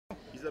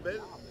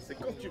Isabelle, c'est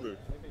quand tu veux.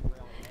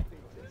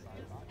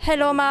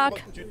 Hello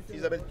Marc.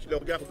 Isabelle, tu le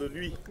regardes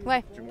lui.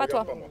 Ouais, Tu me pas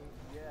toi. regardes pas moi.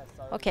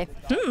 Ok.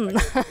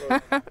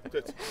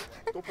 Peut-être.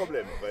 Ton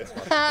problème. Ouais.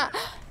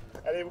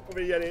 Allez, vous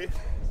pouvez y aller.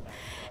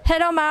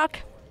 Hello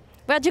Marc.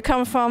 Where do you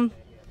come from?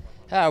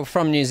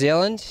 From New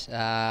Zealand,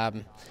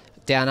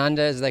 down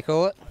under as they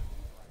call it.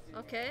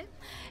 Okay.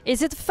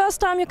 Is it the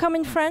first time you come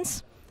in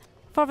France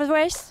for the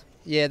race?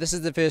 Yeah, this is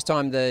the first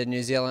time the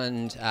New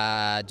Zealand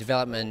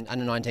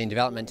under-19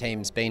 development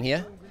team's been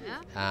here.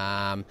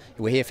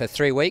 We're here for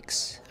 3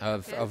 weeks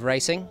of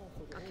racing,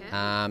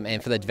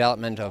 and for the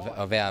development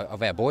of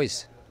our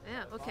boys.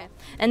 Yeah. Okay.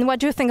 And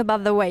what do you think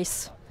about the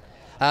race?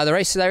 The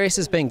race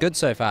has been good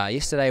so far.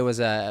 Yesterday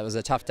was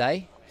a tough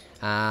day.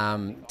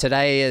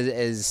 Today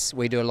is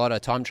we do a lot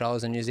of time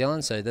trials in New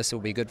Zealand, so this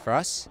will be good for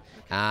us.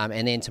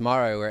 And then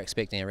tomorrow we're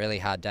expecting a really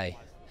hard day,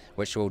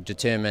 which will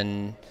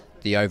determine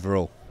the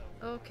overall.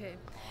 Okay.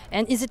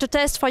 And is it a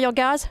test for your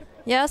guys?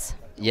 Yes?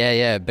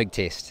 Yeah, big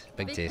test.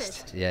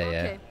 Yeah,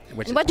 Okay.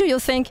 Which And what do you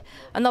think?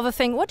 Another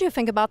thing, what do you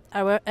think about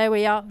our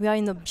area? We are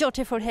in a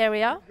beautiful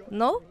area,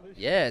 no?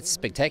 Yeah, it's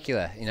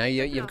spectacular. You know,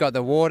 you've got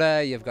the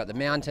water, you've got the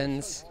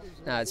mountains.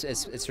 No,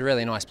 it's a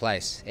really nice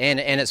place, and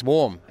it's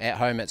warm. At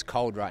home, it's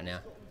cold right now.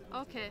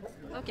 Okay.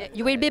 Okay.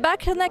 You will be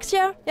back next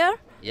year, yeah?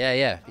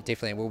 Yeah,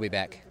 definitely we'll be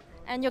back.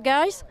 And your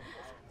guys?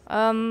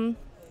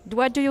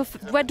 What do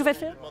they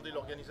feel? Demander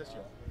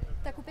l'organisation.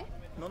 T'as coupé?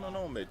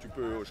 Non, mais tu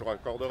peux, je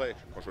raccorderai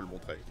quand je le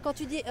montrerai. Quand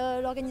tu dis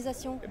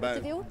l'organisation Eh ben,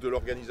 du TVO? de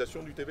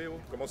l'organisation du TVO.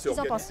 Comment c'est Ils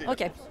en organisé? pensent.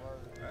 Okay.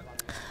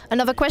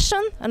 Another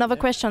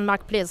question,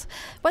 Mark, please.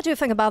 What do you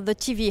think about the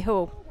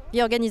TVO,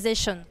 the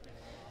organization?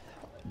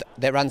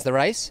 That runs the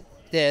race.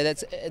 Yeah,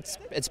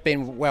 it's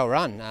been well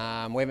run.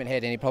 We haven't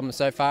had any problems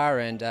so far,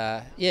 and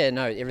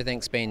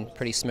everything's been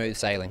pretty smooth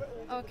sailing.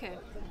 Okay.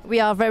 We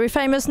are very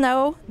famous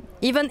now,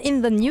 even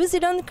in the New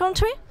Zealand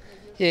country.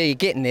 Yeah, you're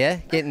getting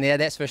there,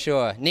 that's for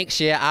sure.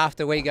 Next year,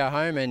 after we go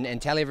home and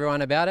tell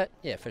everyone about it,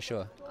 yeah, for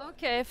sure.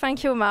 Okay,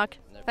 thank you, Mark.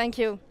 Thank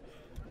you.